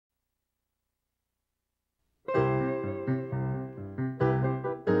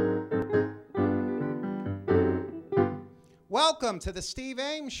Welcome to the Steve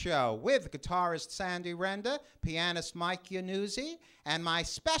Ames Show with guitarist Sandy Renda, pianist Mike Iannuzzi, and my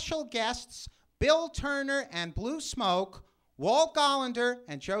special guests, Bill Turner and Blue Smoke, Walt Gollander,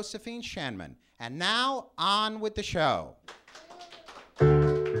 and Josephine Shenman. And now, on with the show.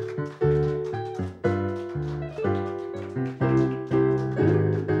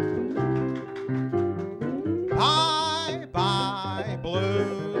 Bye-bye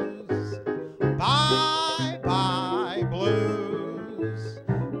blues, bye-bye blues.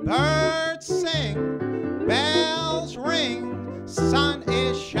 Birds sing, bells ring, sun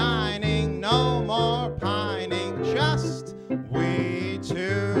is shining, no more pining, just we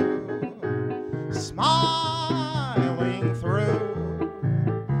two, smiling through.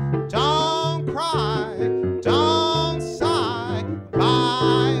 Don't cry, don't sigh,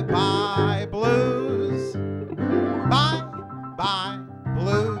 bye-bye blues, bye-bye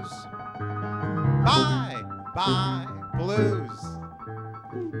blues, bye-bye blues.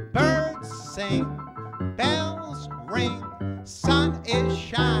 Birds sing, bells ring, sun is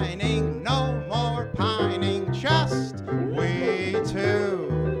shining, no more pining, just we two,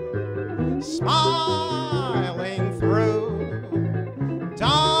 smiling through.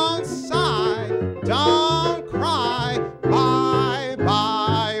 Don't sigh, don't cry,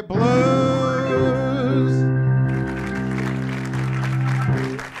 bye-bye blues.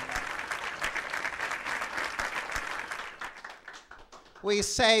 We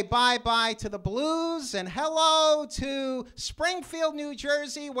say bye-bye to the blues and hello to Springfield, New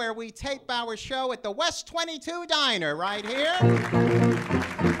Jersey, where we tape our show at the West 22 Diner right here.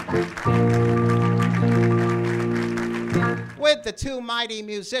 With the two mighty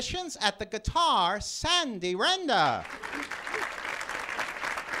musicians at the guitar, Sandy Renda.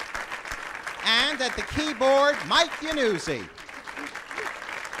 And at the keyboard, Mike Iannuzzi.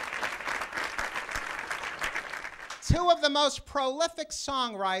 Two of the most prolific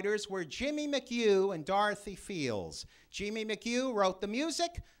songwriters were Jimmy McHugh and Dorothy Fields. Jimmy McHugh wrote the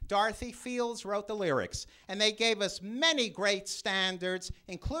music, Dorothy Fields wrote the lyrics, and they gave us many great standards,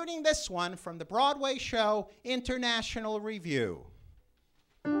 including this one from the Broadway show International Review.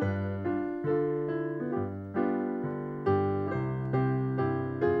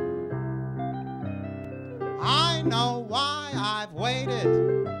 I know why I've waited,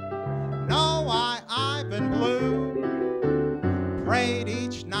 know why I've been blue, prayed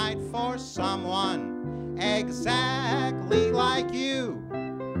each night for someone exactly like you.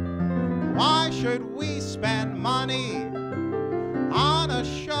 Why should we spend money on a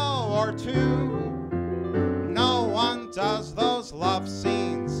show or two? No one does those love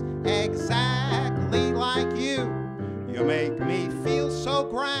scenes exactly like you. You make me feel so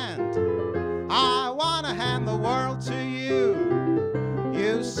grand, I want to hand the world to you.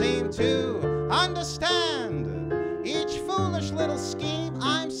 You seem to understand each foolish little scheme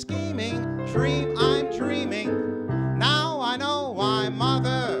I'm scheming, dream I'm dreaming. Now I know why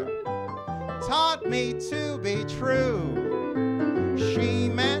Mother taught me to be true. She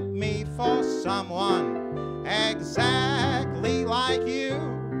meant me for someone exactly like you.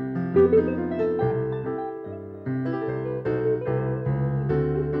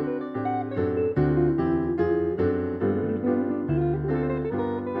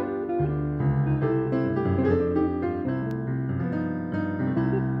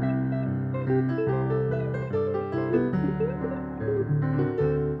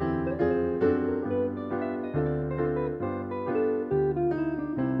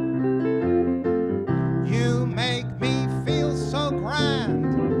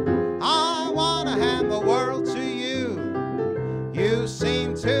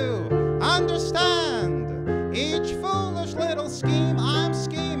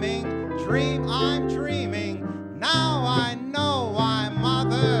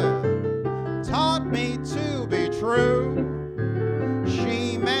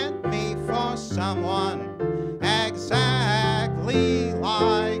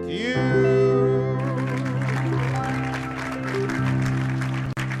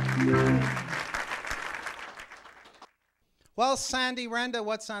 Well, Sandy Renda,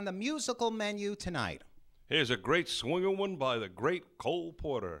 what's on the musical menu tonight? Here's a great swinger one by the great Cole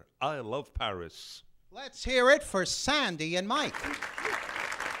Porter, I Love Paris. Let's hear it for Sandy and Mike.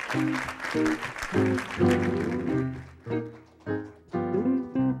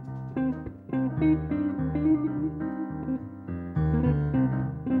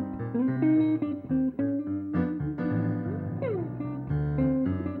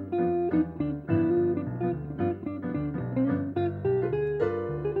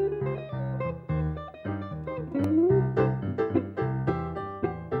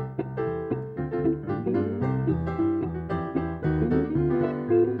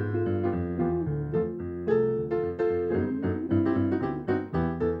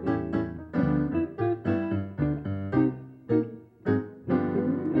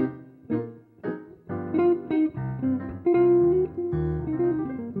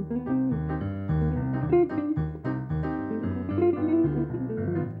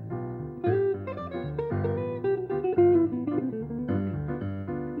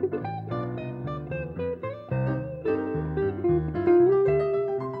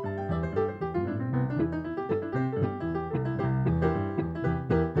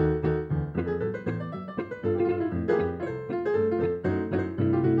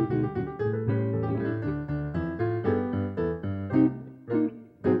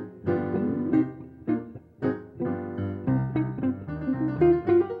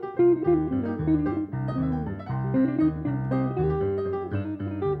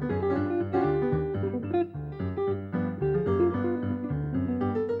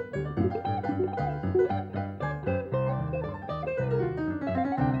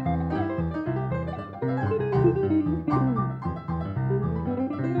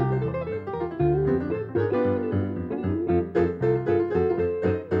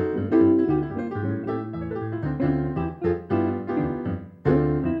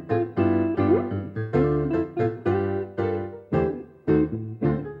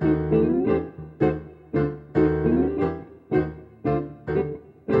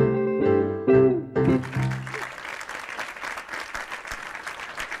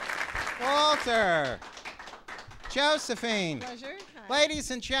 Walter. Josephine. Pleasure. Hi.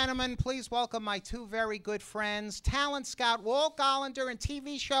 Ladies and gentlemen, please welcome my two very good friends, talent scout Walt Gollander and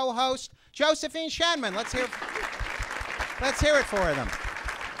TV show host Josephine Shenman. Let's hear it for them.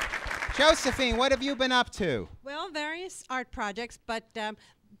 Josephine, what have you been up to? Well, various art projects, but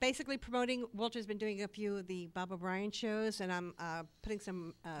basically promoting. Walter's been doing a few of the Bob O'Brien shows, and I'm putting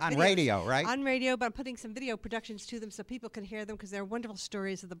some On videos radio, right? on radio, but I'm putting some video productions to them so people can hear them because they're wonderful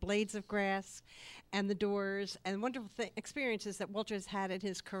stories of the blades of grass and the doors and wonderful experiences that Walter has had in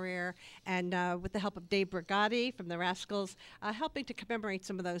his career, and with the help of Dave Brigatti from the Rascals, helping to commemorate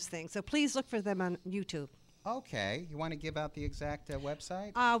some of those things. So please look for them on YouTube. Okay. You want to give out the exact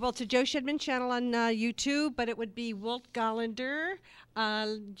website? Well, it's a Joe Shedman channel on YouTube, but it would be Walt Gollander,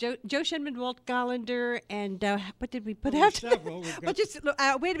 Joe Shedman, Walt Gollander, and what did we put out? Several. Well, just wait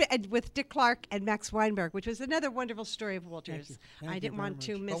a minute, and with Dick Clark and Max Weinberg, which was another wonderful story of Walter's. Thank I you didn't very want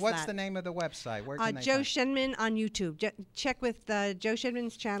to much. miss But what's that. the name of the website? Where can they Joe find Shedman on YouTube. Check with Joe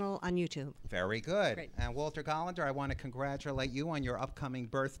Shedman's channel on YouTube. Very good. Great. And Walter Gollander, I want to congratulate you on your upcoming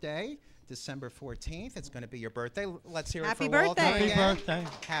birthday, December 14th. It's going to be your birthday. Let's hear Happy it for Walter birthday. Happy again. birthday.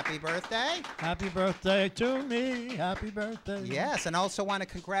 Happy birthday. Happy birthday to me. Happy birthday. Yes, and also want to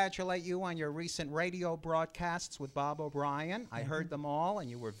congratulate you on your recent radio broadcasts with Bob O'Brien. I heard them all, and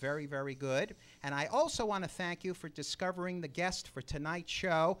you were very, very good. And I also want to thank you for discovering the guest for tonight's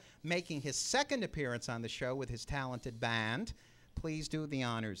show, making his second appearance on the show with his talented band. Please do the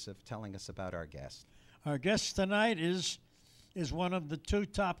honors of telling us about our guest. Our guest tonight is one of the two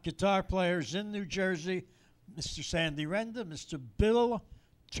top guitar players in New Jersey, Mr. Sandy Renda, Mr. Bill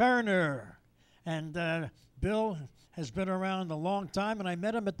Turner. And Bill has been around a long time, and I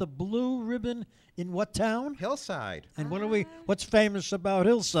met him at the Blue Ribbon in what town? Hillside. And what's famous about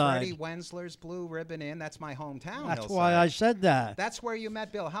Hillside? Freddie Wensler's Blue Ribbon Inn. That's my hometown, That's Hillside. why I said that. That's where you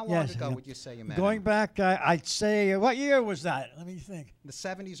met Bill. How long Yes, ago yeah. would you say you met Going him? back, I'd say, what year was that? Let me think. The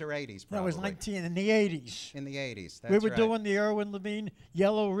 70s or 80s, That probably. was 19 in the 80s. In the 80s. That's We were right. doing the Irwin Levine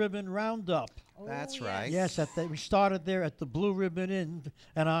Yellow Ribbon Roundup. That's right. Yes, we started there at the Blue Ribbon Inn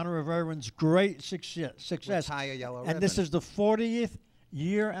in honor of Irwin's great success. With Tie a Yellow And this Ribbon. is the 40th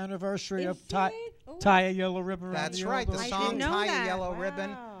year anniversary of Is Tie it? Oh. Tie a Yellow Ribbon Around That's the right. The Old I Oak song didn't know Tie a that. Yellow Wow. Ribbon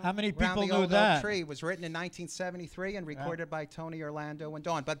How many Round people the knew Old Oak that? Tree was written in 1973 and recorded by Tony Orlando and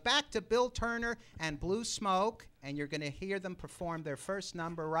Dawn. But back to Bill Turner and Blue Smoke, and you're going to hear them perform their first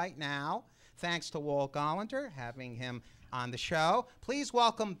number right now. Thanks to Walt Gollander having him on the show. Please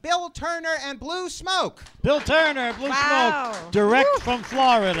welcome Bill Turner and Blue Smoke. Bill Turner, Blue Wow. Smoke, direct from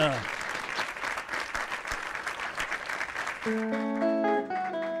Florida.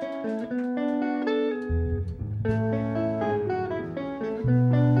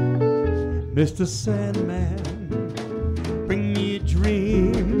 Mr. Sandman, bring me a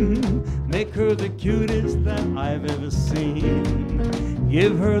dream. Make her the cutest that I've ever seen.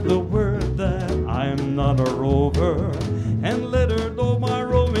 Give her the word that I'm not a rover, and let her know my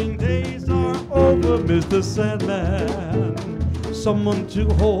roving days are over. Mr. Sandman, someone to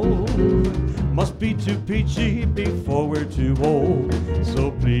hold. Must be too peachy before we're too old.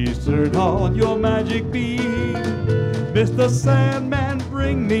 So please turn on your magic beam. Mr. Sandman,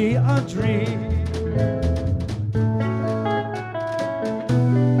 bring me a dream.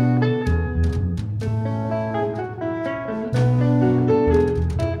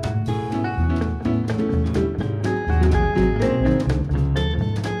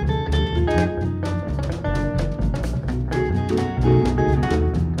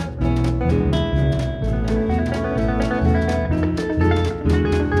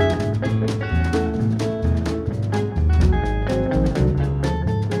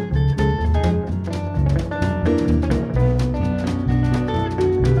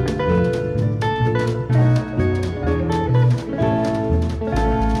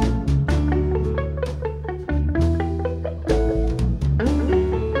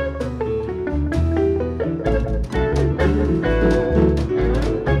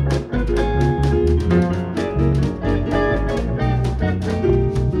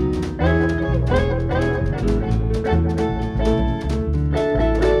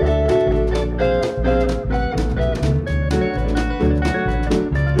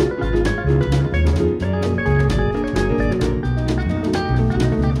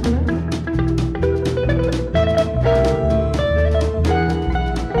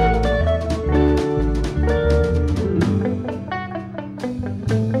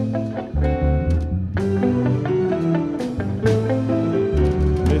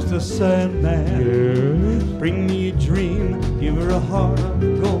 Sandman, bring me a dream. Give her a heart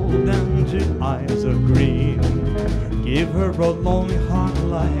of gold and two eyes of green. Give her a long heart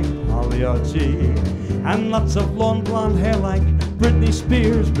like holly mariachi. And lots of long blonde hair like Britney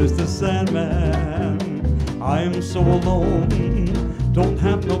Spears, Mr. Sandman. I'm so alone, don't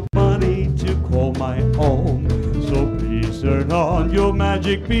have nobody to call my own. So please turn on your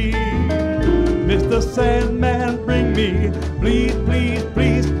magic beam, Mr. Sandman, bring me, please, please,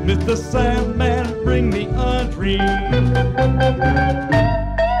 please, Mr. Sandman, bring me a dream.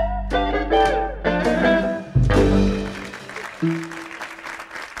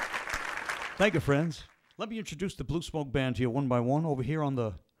 Thank you, friends. Let me introduce the Blue Smoke Band to you one by one. Over here on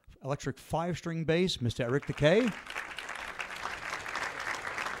the electric 5-string bass, Mr. Eric Decay.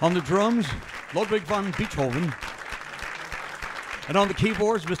 On the drums, Ludwig van Beethoven. And on the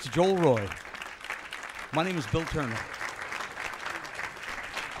keyboards, Mr. Joel Roy. My name is Bill Turner.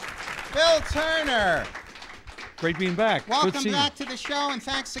 Bill Turner. Great being back. Welcome back to the show, and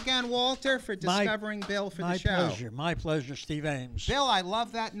thanks again, Walter, for discovering Bill for the show. My pleasure, Steve Ames. Bill, I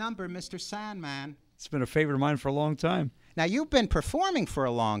love that number, Mr. Sandman. It's been a favorite of mine for a long time. Now, you've been performing for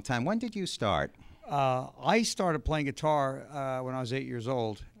a long time. When did you start? I started playing guitar when I was 8 years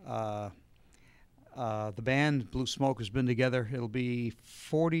old. The band Blue Smoke has been together. It'll be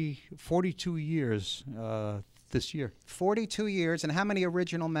 42 years this year. 42 years, and how many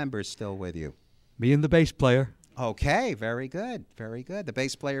original members still with you? Me and the bass player. Okay, very good, very good. The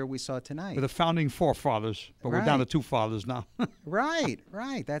bass player we saw tonight. We're the founding forefathers, but we're down to 2 fathers now. Right.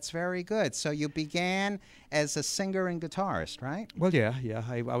 That's very good. So you began as a singer and guitarist, right? Well, yeah.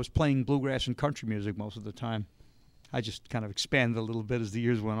 I was playing bluegrass and country music most of the time. I just kind of expanded a little bit as the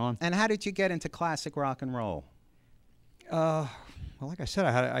years went on. And how did you get into classic rock and roll? Well, like I said,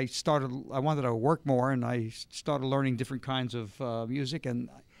 I wanted to work more, and I started learning different kinds of music, and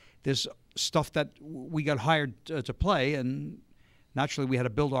there's stuff that we got hired to play, and naturally we had to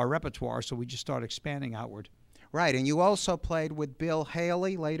build our repertoire, so we just started expanding outward. Right, and you also played with Bill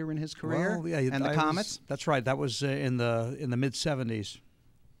Haley later in his career, and the Comets? That's right, that was in the mid-'70s.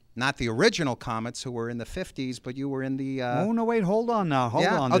 Not the original Comets, who were in the 50s, but you were in the... Oh, no, wait, hold on now. Hold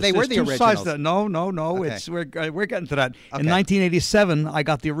on. Oh, they were the originals. No. Okay. We're getting to that. Okay. In 1987, I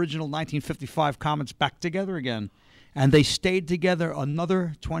got the original 1955 Comets back together again. And they stayed together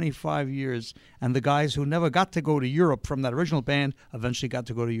another 25 years. And the guys who never got to go to Europe from that original band eventually got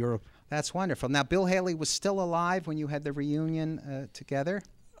to go to Europe. That's wonderful. Now, Bill Haley was still alive when you had the reunion together?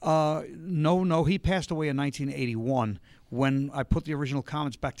 No. He passed away in 1981. When I put the original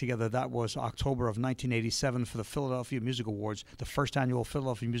Comets back together, that was October of 1987 for the Philadelphia Music Awards, the first annual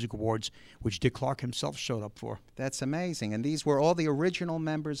Philadelphia Music Awards, which Dick Clark himself showed up for. That's amazing. And these were all the original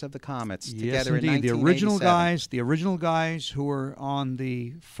members of the Comets together in 1987. Yes, indeed. The original guys who were on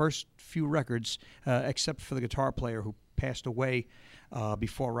the first few records, except for the guitar player who passed away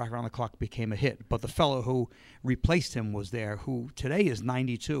before Rock Around the Clock became a hit. But the fellow who replaced him was there, who today is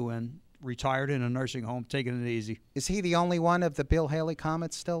 92 and retired in a nursing home, taking it easy. Is he the only one of the Bill Haley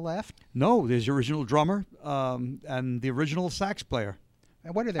Comets still left? No, there's the original drummer and the original sax player.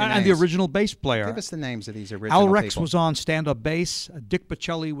 And what are their names? And the original bass player. Give us the names of these original Al Rex people. was on stand-up bass. Dick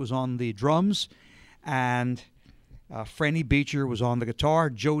Pacelli was on the drums. And Franny Beecher was on the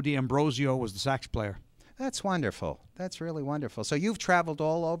guitar. Joe D'Ambrosio was the sax player. That's wonderful. That's really wonderful. So you've traveled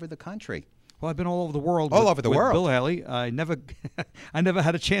all over the country. Well, I've been all over the world. Over the world. Bill Haley. I never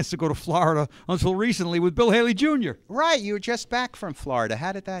had a chance to go to Florida until recently with Bill Haley Jr. Right. You were just back from Florida.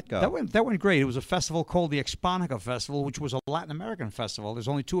 How did that go? That went great. It was a festival called the Exponica Festival, which was a Latin American festival. There's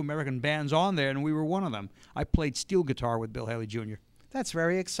only 2 American bands on there, and we were one of them. I played steel guitar with Bill Haley Jr. That's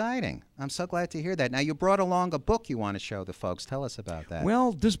very exciting. I'm so glad to hear that. Now, you brought along a book you want to show the folks. Tell us about that.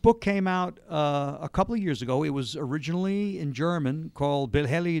 Well, this book came out a couple of years ago. It was originally in German, called Bill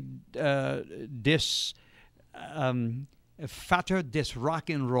Haley des Vater des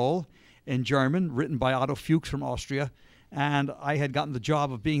Rock'n'Roll in German, written by Otto Fuchs from Austria. And I had gotten the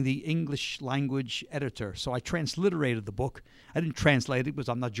job of being the English language editor. So I transliterated the book. I didn't translate it because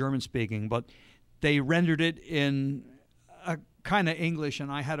I'm not German speaking, but they rendered it in a kind of English,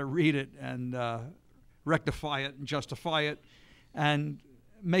 and I had to read it and rectify it and justify it and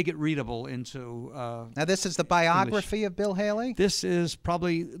make it readable into Now, this is the biography English. Of Bill Haley? This is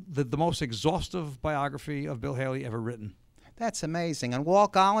probably the most exhaustive biography of Bill Haley ever written. That's amazing. And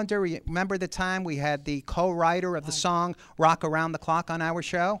Walt Gollander, remember the time we had the co-writer of the song Rock Around the Clock on our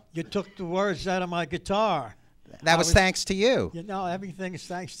show? You took the words out of my guitar. That was thanks to you. You know, everything is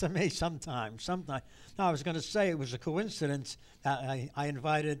thanks to me sometimes. No, I was going to say it was a coincidence that I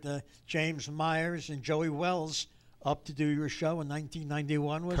invited James Myers and Joey Wells up to do your show in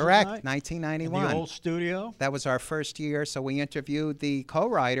 1991, was Correct, it not? 1991. In the old studio? That was our first year, so we interviewed the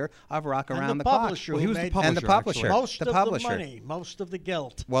co-writer of Rock And Around the publisher Clock. Well, he was the made publisher, And the publisher. most the of publisher. the money, most of the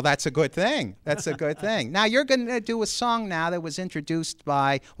guilt. Well, that's a good thing. That's a good thing. Now, you're going to do a song now that was introduced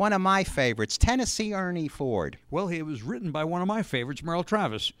by one of my favorites, Tennessee Ernie Ford. Well, it was written by one of my favorites, Merle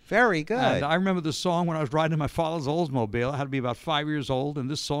Travis. Very good. And I remember this song when I was riding in my father's Oldsmobile. I had to be about 5 years old, and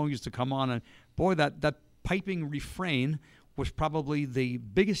this song used to come on. And boy, that piping refrain was probably the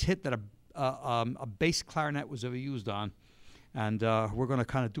biggest hit that a bass clarinet was ever used on. And we're going to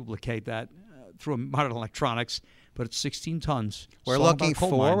kind of duplicate that through modern electronics, but it's 16 tons. We're Song looking about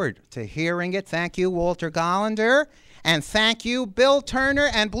coal mine. forward to hearing it. Thank you, Walter Gollander. And thank you, Bill Turner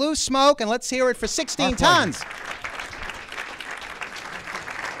and Blue Smoke. And let's hear it for 16 Our pleasure. tons.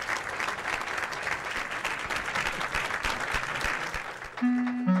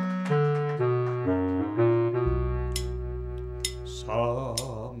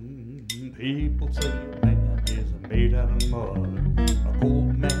 Some people say a man is made out of mud. A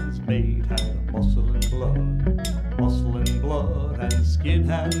cold man's made out of muscle and blood. Muscle and blood and skin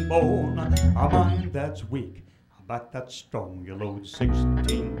and bone. A mind that's weak, a back that's strong. You load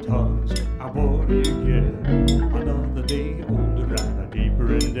 16 tons, and what do you get? Another day older and a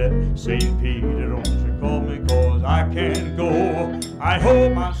deeper in debt. St. Peter, don't you call me, cause I can't go. I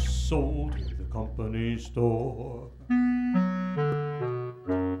hold my soul to the company store.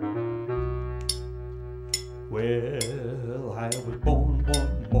 Well, I was born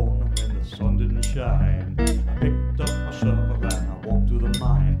one morning when the sun didn't shine. I picked up my shovel and I walked to the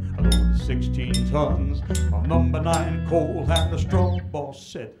mine. I loaded 16 tons of number 9 coal, and the strong boss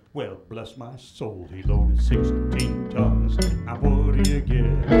said, well, bless my soul, he loaded 16 tons. And what do you get?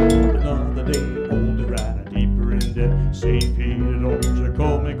 Another day older and a deeper in debt. St. Peter, don't you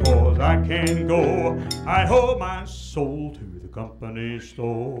call me, cause I can't go. I hold my soul to the company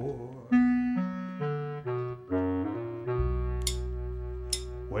store.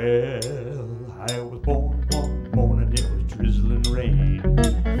 Well, I was born one morning, it was drizzling rain.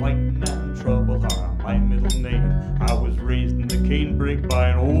 Fighting and trouble are my middle name. I was raised in the canebrake by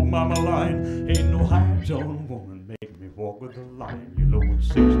an old mama line. Ain't no high-tone woman make me walk with a line. You load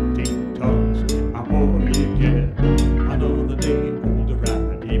 16 tons, and what do you get? Another day older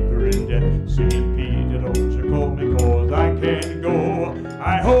and a deeper in debt. St. Peter, don't you call me, cause I can't go.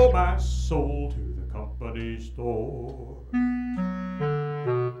 I hold my soul to the company store.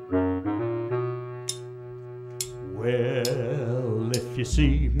 Well, if you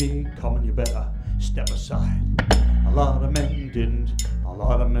see me coming, you better step aside. A lot of men didn't, a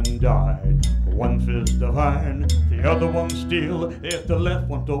lot of men died. One fist of iron, the other one steel. If the left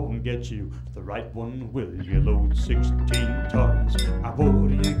one don't get you, the right one will. You load 16 tons, and what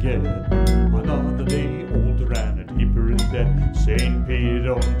do you get? Another day older and a deeper in debt. St. Peter,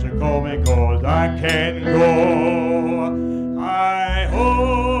 don't you call me, cause I can't go. I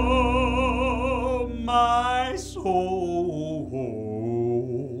hold my soul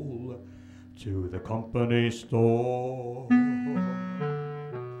to the company store.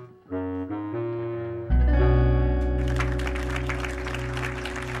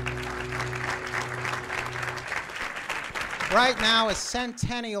 Right now, a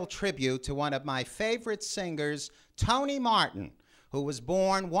centennial tribute to one of my favorite singers, Tony Martin, who was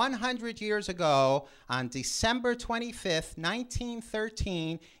born 100 years ago on December 25th,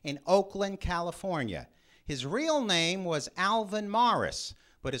 1913 in Oakland, California. His real name was Alvin Morris,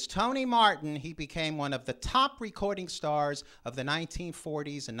 but as Tony Martin, he became one of the top recording stars of the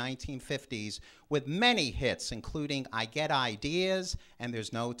 1940s and 1950s with many hits, including I Get Ideas and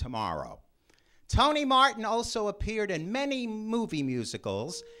There's No Tomorrow. Tony Martin also appeared in many movie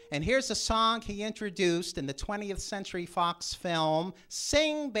musicals, and here's a song he introduced in the 20th Century Fox film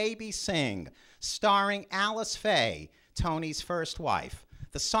Sing, Baby, Sing, starring Alice Faye, Tony's first wife.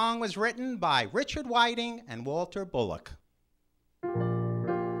 The song was written by Richard Whiting and Walter Bullock.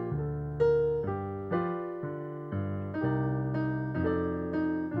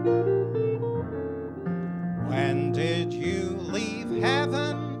 When did you leave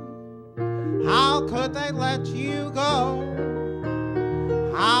heaven? How could they let you go?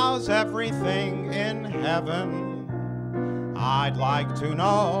 How's everything in heaven? I'd like to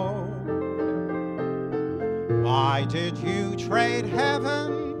know. Why did you trade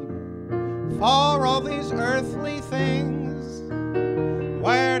heaven for all these earthly things?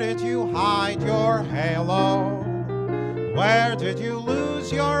 Where did you hide your halo? Where did you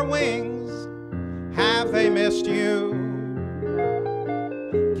lose your wings? Have they missed you?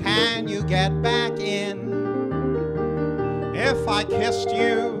 Can you get back in if I kissed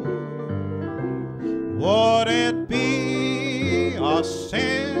you? Would it be a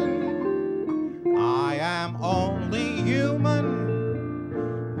sin? I am only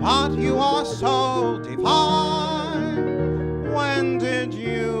human, but you are so divine. When did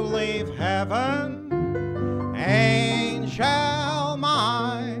you leave heaven, angel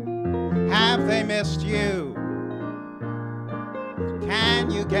mine? Have they missed you? Can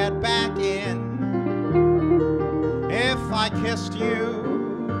you get back in if I kissed you?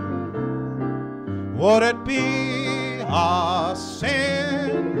 Would it be a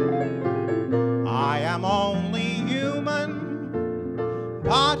sin? I am only human,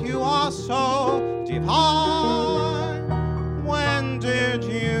 but you are so divine. When did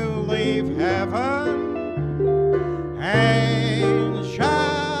you leave heaven, angel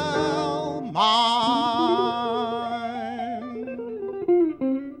mine?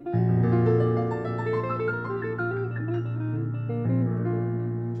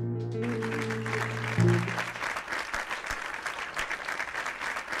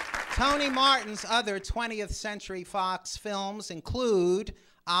 Tony Martin's other 20th Century Fox films include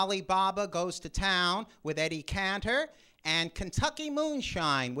Ali Baba Goes to Town with Eddie Cantor and Kentucky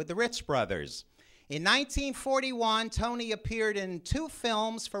Moonshine with the Ritz Brothers. In 1941, Tony appeared in 2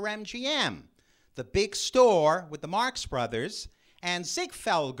 films for MGM, The Big Store with the Marx Brothers and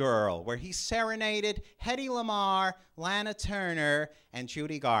Ziegfeld Girl, where he serenaded Hedy Lamarr, Lana Turner, and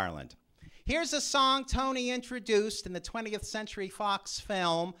Judy Garland. Here's a song Tony introduced in the 20th Century Fox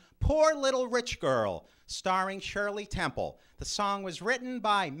film Poor Little Rich Girl, starring Shirley Temple. The song was written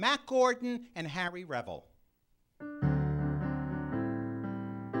by Mack Gordon and Harry Revel.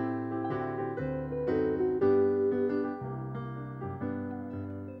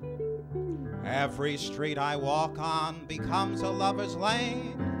 Every street I walk on becomes a lover's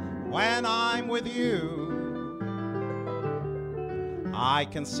lane when I'm with you. I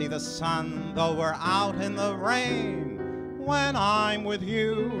can see the sun, though we're out in the rain, when I'm with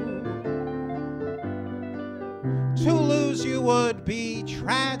you. To lose you would be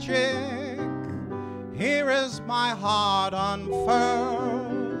tragic. Here is my heart unfurled.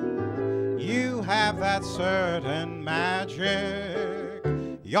 You have that certain magic.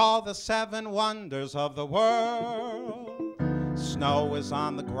 You're the 7 wonders of the world. Snow is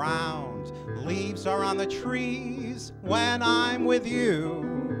on the ground, leaves are on the trees when I'm with you.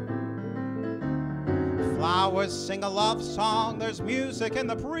 Flowers sing a love song, there's music in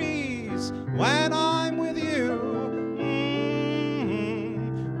the breeze when I'm with you.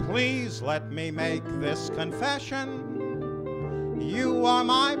 Please let me make this confession. You are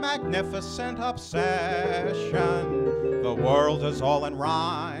my magnificent obsession. The world is all in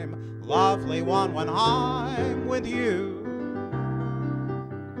rhyme, lovely one when I'm with you.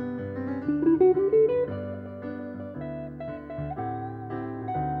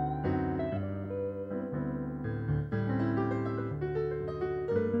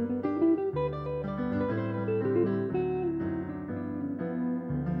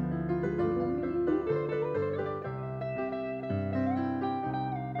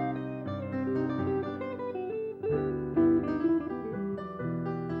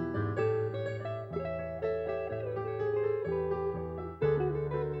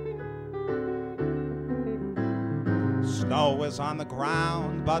 Snow is on the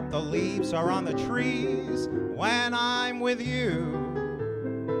ground, but the leaves are on the trees when I'm with you.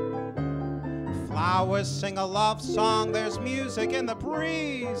 Flowers sing a love song, there's music in the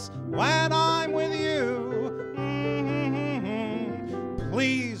breeze when I'm with you.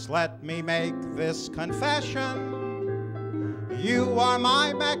 Please let me make this confession. You are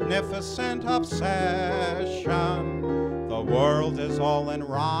my magnificent obsession. The world is all in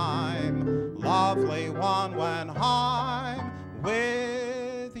rhyme, lovely one when I'm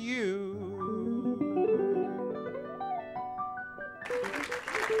with you.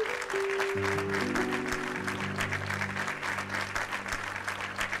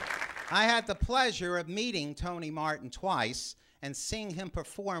 I had the pleasure of meeting Tony Martin twice and seeing him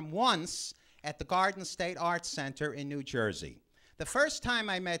perform once at the Garden State Arts Center in New Jersey. The first time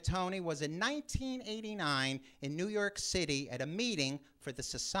I met Tony was in 1989 in New York City at a meeting for the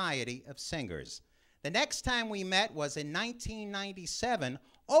Society of Singers. The next time we met was in 1997,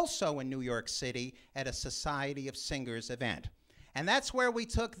 also in New York City at a Society of Singers event. And that's where we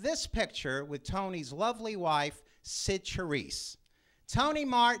took this picture with Tony's lovely wife, Sid Charisse. Tony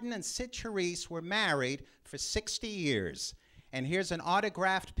Martin and Sid Charisse were married for 60 years. And here's an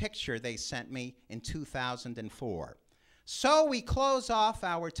autographed picture they sent me in 2004. So we close off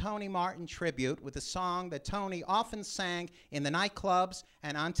our Tony Martin tribute with a song that Tony often sang in the nightclubs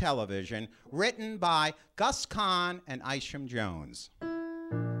and on television, written by Gus Kahn and Isham Jones.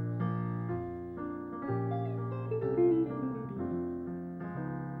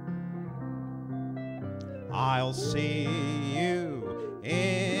 I'll see you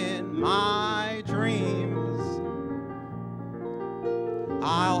in my dreams.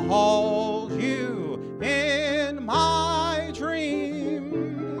 I'll hold you in my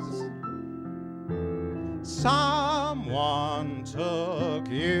dreams. Someone took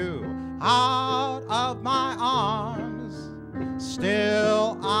you out of my arms.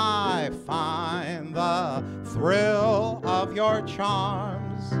 Still I find the thrill of your charms.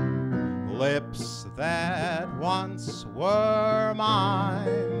 Lips that once were mine,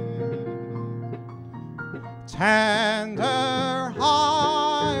 tender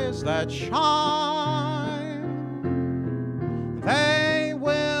eyes that shine, they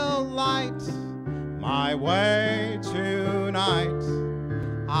will light my way tonight.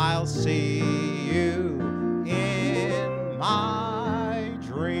 I'll see you in my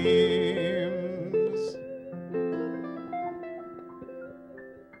dreams.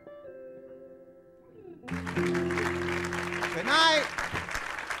 Good night.